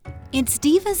It's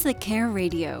Divas That Care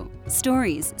Radio.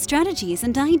 Stories, strategies,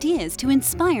 and ideas to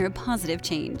inspire positive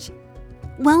change.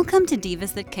 Welcome to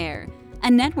Divas That Care,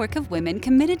 a network of women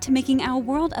committed to making our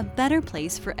world a better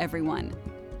place for everyone.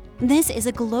 This is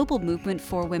a global movement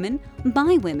for women,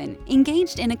 by women,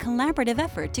 engaged in a collaborative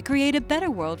effort to create a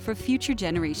better world for future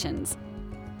generations.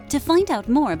 To find out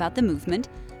more about the movement,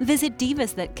 visit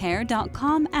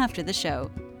divasthatcare.com after the show.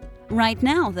 Right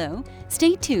now, though,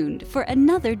 stay tuned for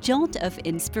another jolt of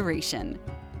inspiration.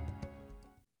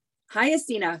 Hi,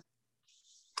 Hasina.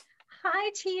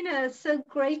 Hi, Tina. So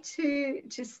great to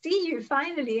see you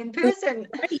finally in person.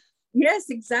 Right. Yes,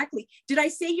 exactly. Did I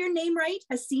say your name right,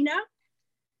 Hasina?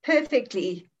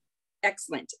 Perfectly.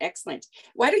 Excellent, excellent.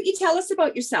 Why don't you tell us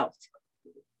about yourself?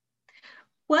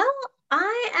 Well,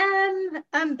 I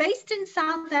am based in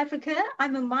South Africa.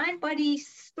 I'm a mind, body,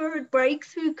 spirit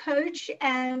breakthrough coach,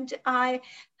 and I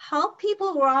help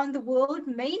people around the world,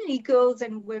 mainly girls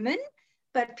and women,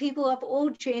 but people of all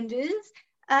genders,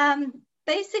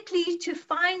 basically to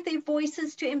find their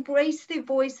voices, to embrace their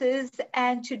voices,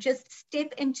 and to just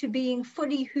step into being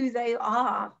fully who they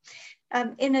are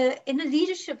in a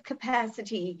leadership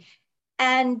capacity.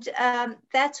 And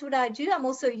that's what I do. I'm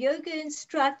also a yoga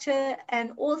instructor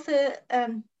and author,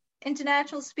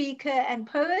 international speaker and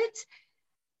poet.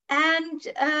 And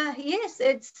yes,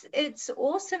 it's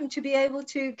awesome to be able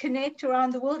to connect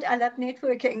around the world. I love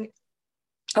networking.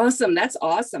 Awesome. That's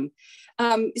awesome.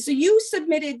 So you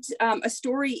submitted a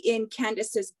story in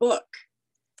Candace's book.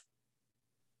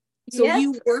 So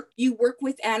yes. you work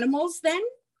with animals then?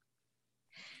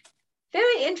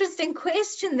 Very interesting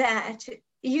question that.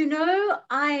 You know,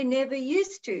 I never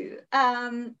used to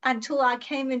until I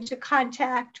came into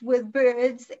contact with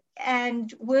birds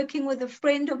and working with a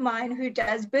friend of mine who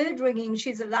does bird ringing.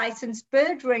 She's a licensed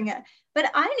bird ringer.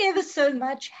 But I never so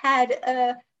much had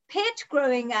a pet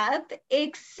growing up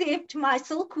except my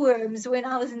silkworms when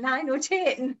I was 9 or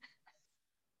 10.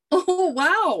 Oh,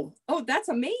 wow. Oh, that's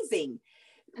amazing.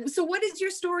 So what is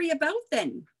your story about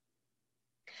then?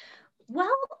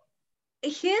 Well,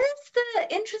 here's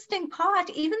the interesting part.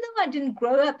 Even though I didn't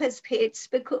grow up as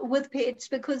with pets,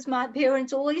 because my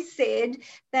parents always said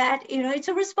that, you know, it's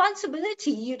a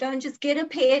responsibility. You don't just get a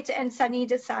pet and suddenly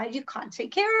decide you can't take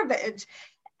care of it.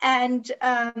 And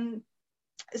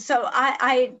so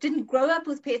I didn't grow up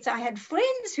with pets. I had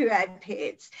friends who had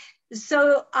pets.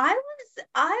 So I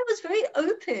was very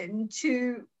open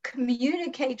to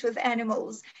communicate with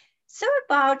animals. So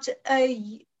I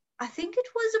think it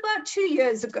was about 2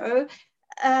 years ago,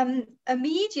 a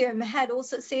medium had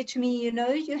also said to me, you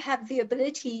know, you have the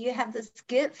ability, you have this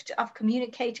gift of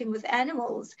communicating with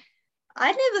animals.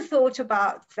 I never thought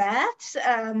about that.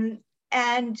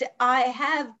 And I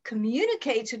have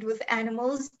communicated with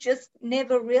animals, just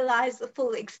never realized the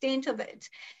full extent of it.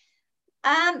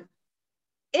 In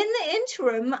the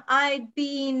interim, I'd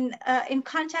been in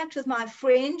contact with my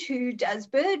friend who does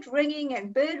bird ringing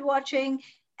and bird watching,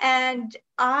 and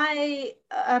I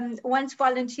once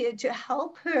volunteered to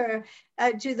help her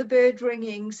do the bird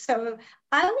ringing. So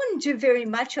I wouldn't do very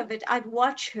much of it. I'd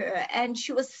watch her, and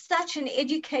she was such an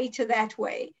educator that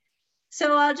way.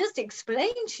 So I'll just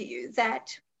explain to you that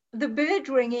the bird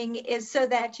ringing is so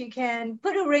that you can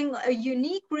put a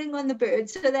unique ring on the bird,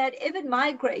 so that if it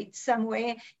migrates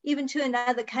somewhere, even to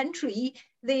another country,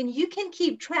 then you can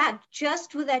keep track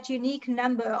just with that unique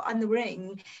number on the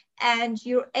ring. And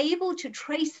you're able to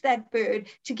trace that bird,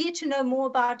 to get to know more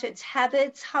about its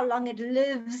habits, how long it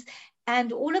lives,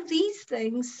 and all of these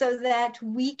things, so that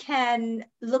we can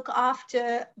look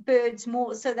after birds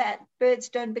more, so that birds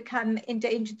don't become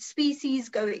endangered species,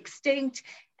 go extinct,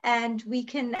 and we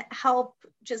can help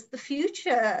just the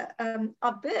future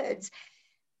of birds.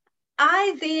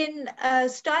 I then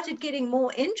started getting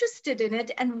more interested in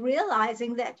it and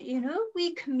realizing that, you know,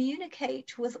 we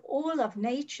communicate with all of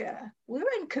nature. We're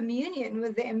in communion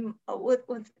with them,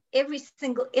 with every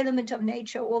single element of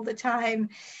nature all the time.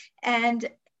 And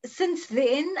since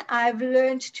then, I've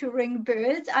learned to ring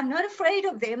birds. I'm not afraid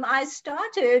of them. I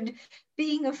started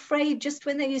being afraid just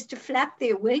when they used to flap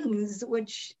their wings,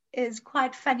 which is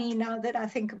quite funny now that I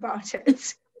think about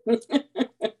it.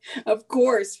 Of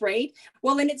course, right?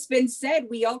 Well, and it's been said,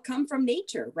 we all come from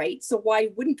nature, right? So why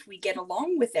wouldn't we get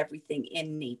along with everything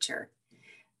in nature?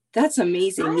 That's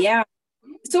amazing. Yeah.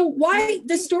 So why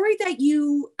the story that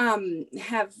you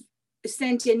have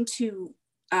sent into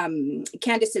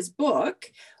Candace's book,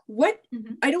 what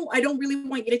I don't really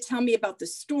want you to tell me about the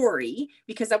story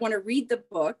because I want to read the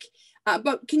book,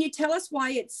 but can you tell us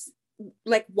why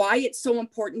it's so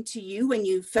important to you and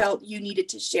you felt you needed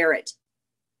to share it?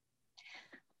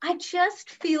 I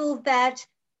just feel that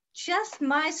just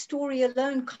my story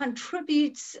alone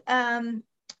contributes,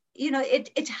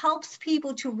 it helps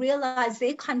people to realize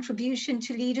their contribution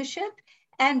to leadership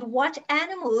and what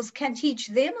animals can teach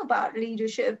them about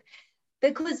leadership,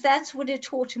 because that's what it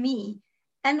taught me.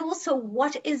 And also,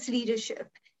 what is leadership?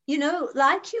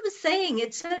 Like you were saying,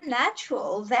 it's so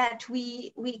natural that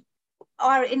we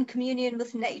are in communion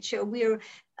with nature. We're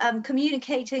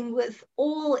communicating with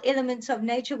all elements of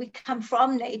nature. We come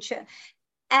from nature.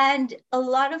 And a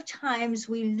lot of times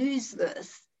we lose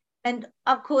this. And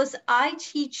of course, I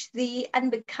teach the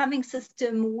unbecoming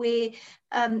system, where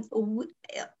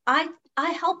I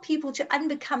help people to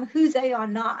unbecome who they are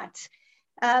not.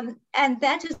 And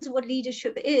that is what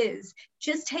leadership is,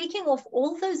 just taking off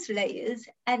all those layers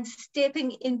and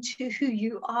stepping into who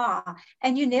you are.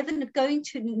 And you're never going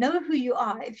to know who you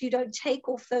are if you don't take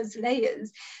off those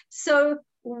layers. So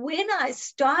when I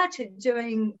started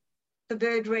doing the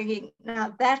bird ringing,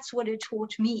 now that's what it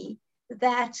taught me,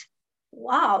 that,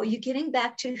 wow, you're getting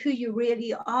back to who you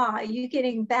really are. You're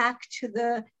getting back to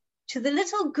the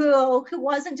little girl who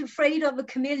wasn't afraid of a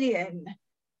chameleon,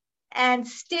 and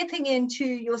stepping into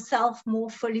yourself more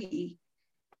fully.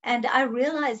 And I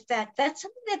realized that that's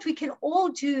something that we can all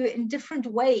do in different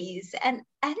ways. And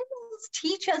animals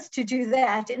teach us to do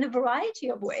that in a variety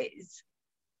of ways.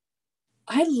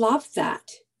 I love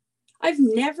that. I've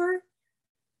never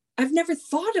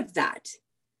thought of that,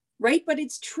 right? But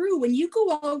it's true. When you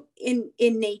go out in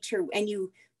nature and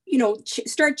you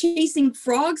start chasing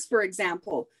frogs, for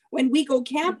example. When we go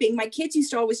camping, my kids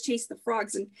used to always chase the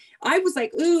frogs, and I was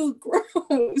like, ooh,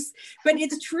 gross. But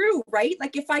it's true, right?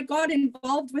 Like if I got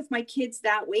involved with my kids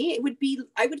that way,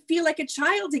 I would feel like a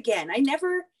child again.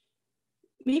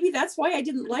 Maybe that's why I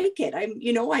didn't like it. I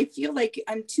feel like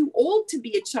I'm too old to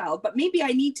be a child, but maybe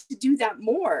I need to do that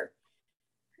more.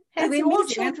 We're all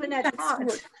children at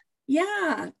heart.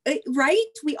 Yeah,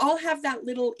 right? We all have that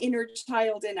little inner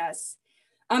child in us.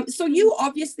 So you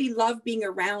obviously love being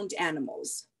around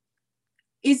animals.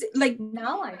 Is it like...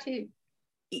 Now I do.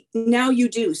 Now you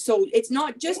do. So it's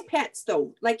not just pets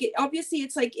though. Like obviously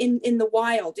it's like in the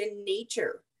wild, in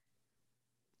nature.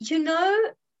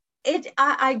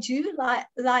 I do like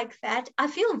that. I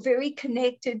feel very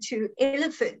connected to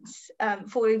elephants.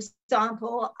 For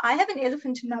example, I have an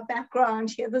elephant in my background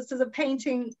here. This is a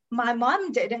painting my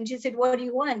mom did, and she said, "What do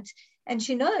you want?" And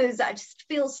she knows I just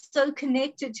feel so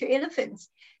connected to elephants.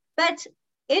 But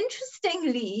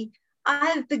interestingly,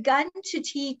 I've begun to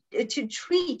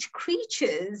treat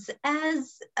creatures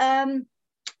as, and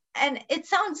it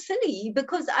sounds silly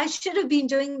because I should have been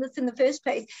doing this in the first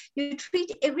place. You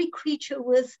treat every creature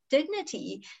with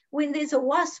dignity. When there's a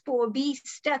wasp or a bee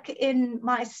stuck in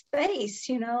my space,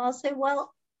 I'll say,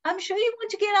 well, I'm sure you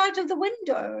want to get out of the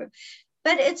window.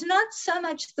 But it's not so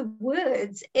much the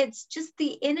words, it's just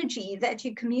the energy that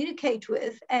you communicate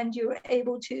with, and you're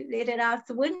able to let it out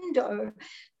the window.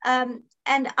 And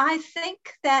I think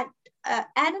that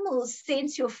animals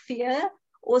sense your fear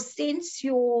or sense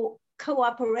your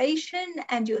cooperation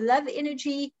and your love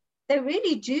energy. They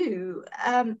really do.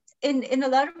 In a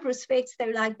lot of respects,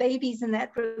 they're like babies in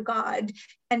that regard.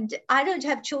 And I don't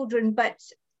have children, but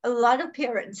a lot of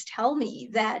parents tell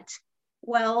me that,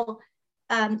 well,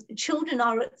 children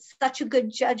are such a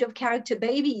good judge of character.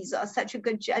 Babies are such a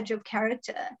good judge of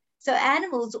character. So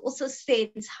animals also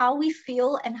sense how we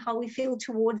feel and how we feel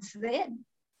towards them.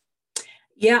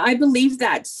 Yeah, I believe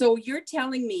that. So you're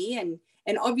telling me,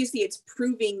 and obviously it's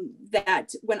proving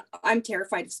that when I'm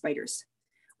terrified of spiders,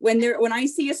 when I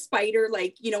see a spider,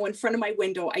 like, in front of my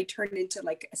window, I turn into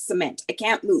like a cement. I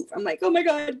can't move. I'm like, oh my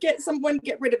God, get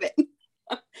rid of it.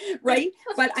 Right.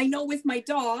 But I know with my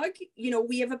dog,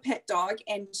 we have a pet dog,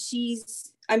 and she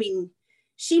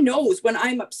knows when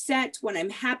I'm upset, when I'm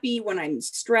happy, when I'm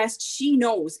stressed. She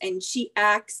knows, and she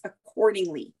acts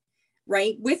accordingly,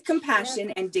 right? With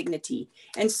compassion and dignity.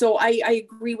 And so I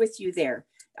agree with you there.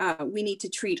 We need to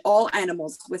treat all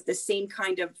animals with the same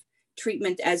kind of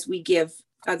treatment as we give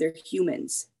other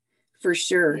humans, for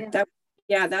sure.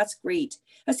 Yeah. That's great.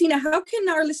 Hasina, how can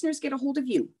our listeners get a hold of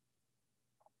you?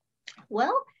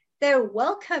 Well, they're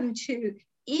welcome to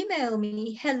email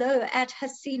me,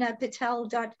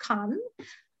 hello@hasinapatel.com,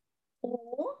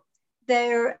 or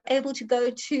they're able to go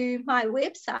to my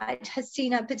website,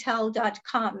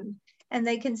 hasinapatel.com, and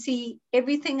they can see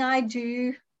everything I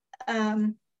do,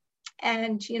 and,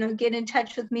 get in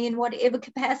touch with me in whatever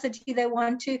capacity they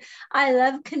want to. I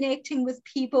love connecting with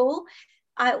people.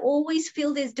 I always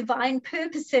feel there's divine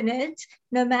purpose in it,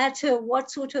 no matter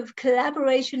what sort of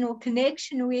collaboration or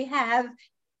connection we have.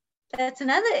 That's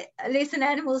another lesson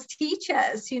animals teach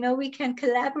us. We can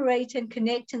collaborate and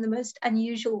connect in the most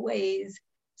unusual ways.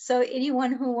 So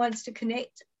anyone who wants to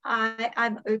connect,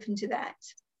 I'm open to that.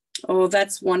 Oh,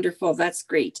 that's wonderful. That's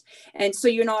great. And so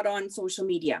you're not on social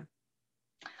media?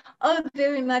 Oh,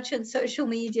 very much on social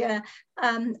media.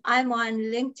 I'm on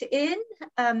LinkedIn,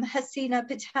 Hasina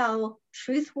Patel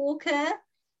Truth Walker,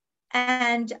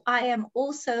 and I am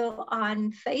also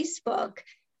on Facebook.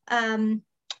 And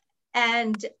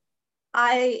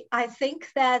I think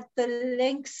that the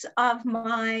links of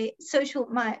my social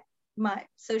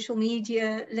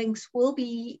media links will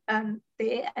be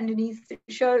there underneath the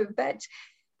show. But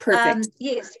Perfect.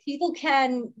 yes, people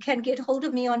can get hold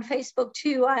of me on Facebook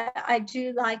too. I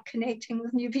do like connecting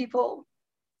with new people.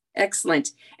 Excellent.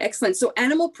 Excellent. So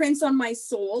Animal Prints on My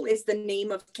Soul is the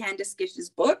name of Candace Gish's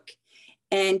book,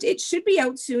 and it should be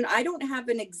out soon. I don't have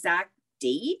an exact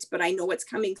date, but I know it's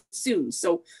coming soon.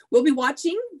 So we'll be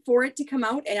watching for it to come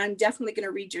out, and I'm definitely going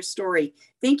to read your story.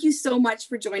 Thank you so much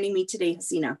for joining me today,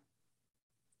 Hasina.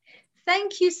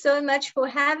 Thank you so much for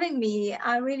having me.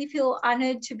 I really feel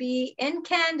honored to be in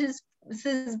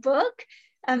Candace's book,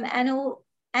 Animal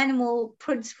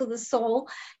Prints for the Soul.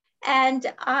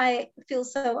 And I feel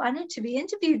so honored to be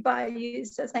interviewed by you.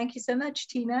 So thank you so much,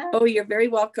 Tina. Oh, you're very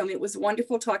welcome. It was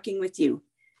wonderful talking with you.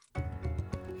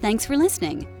 Thanks for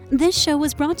listening. This show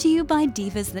was brought to you by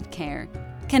Divas That Care.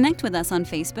 Connect with us on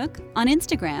Facebook, on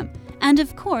Instagram, and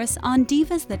of course on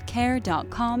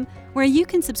divasthatcare.com, where you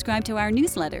can subscribe to our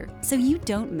newsletter so you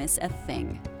don't miss a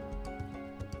thing.